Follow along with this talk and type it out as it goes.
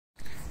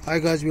Hi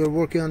guys, we are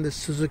working on the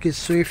Suzuki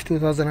Swift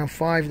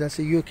 2005. That's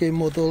a UK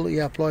model.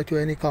 You apply to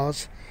any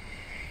cars.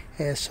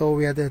 So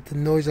we had the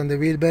noise on the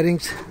wheel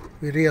bearings.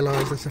 We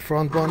realized that's the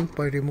front one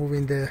by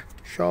removing the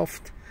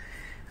shaft,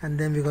 and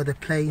then we got the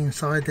play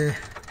inside the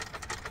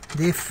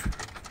diff.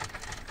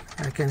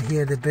 I can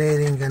hear the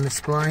bearing and the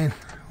spline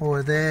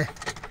over there,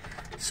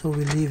 so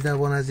we leave that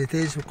one as it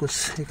is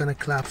because it's gonna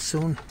collapse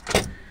soon.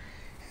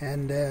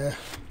 And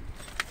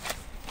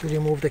we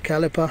remove the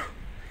caliper,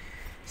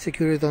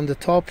 secure it on the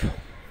top,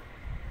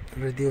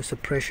 reduce the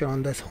pressure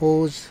on that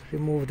hose,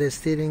 remove the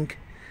steering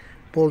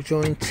ball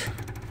joint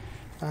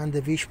and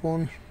the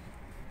wishbone.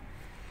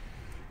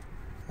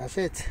 That's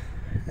it.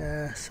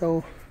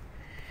 So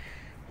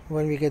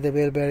when we get the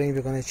ball bearing,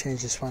 we're going to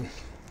change this one.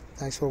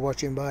 Thanks for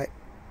watching. Bye.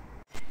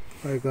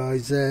 Alright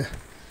guys,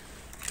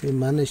 we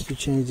managed to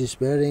change this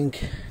bearing.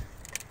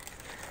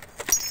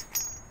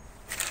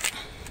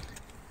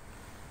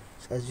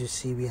 So as you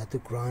see, we had to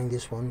grind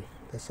this one.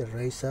 That's a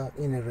racer,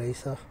 inner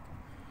racer.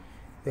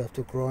 We have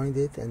to grind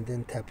it and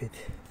then tap it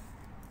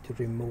to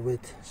remove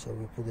it. So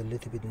we put a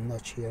little bit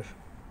notch here,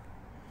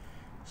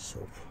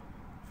 so,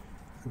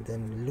 and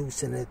then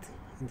loosen it,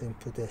 and then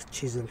put a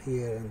chisel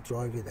here and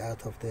drive it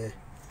out of the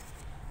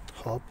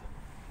hub.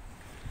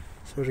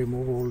 So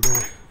remove all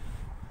the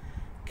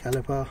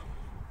caliper,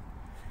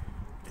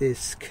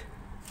 disc,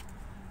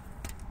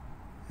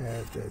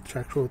 the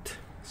track rod,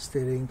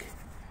 steering,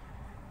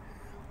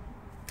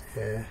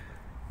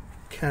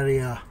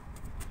 carrier,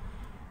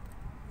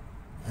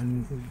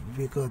 and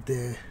we got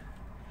the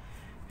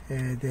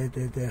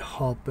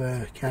hub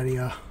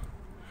carrier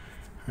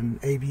and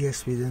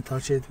ABS. We didn't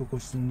touch it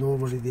because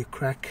normally they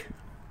crack.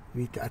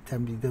 We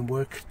attempted, it didn't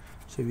work,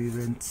 so we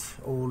went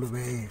all the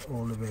way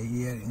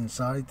here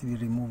inside. We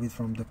remove it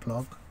from the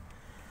plug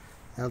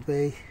that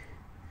way.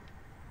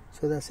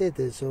 So that's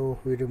it. So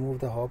we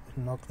remove the hub,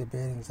 knock the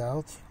bearings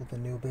out, put the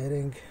new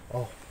bearing.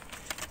 Oh,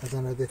 that's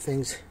another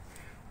thing.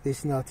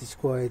 This nut is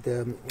quite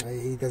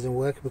it doesn't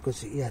work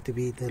because it had to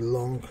be the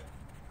long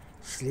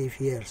sleeve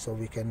here, so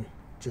we can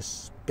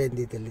just bend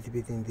it a little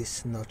bit in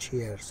this notch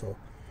here, so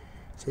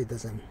it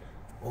doesn't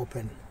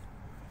open.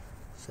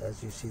 So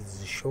as you see,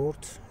 this is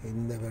short, it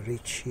never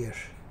reach here,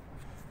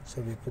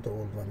 so we put the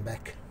old one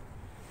back.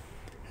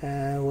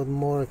 What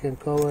more I can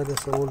cover?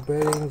 That's the old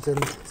bearings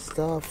and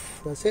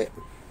stuff. That's it.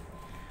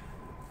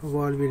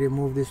 While we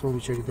remove this one, we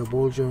check the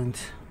ball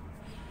joint.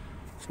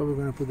 So we're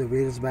gonna put the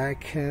wheels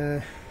back.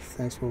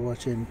 Thanks for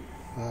watching.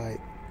 Bye.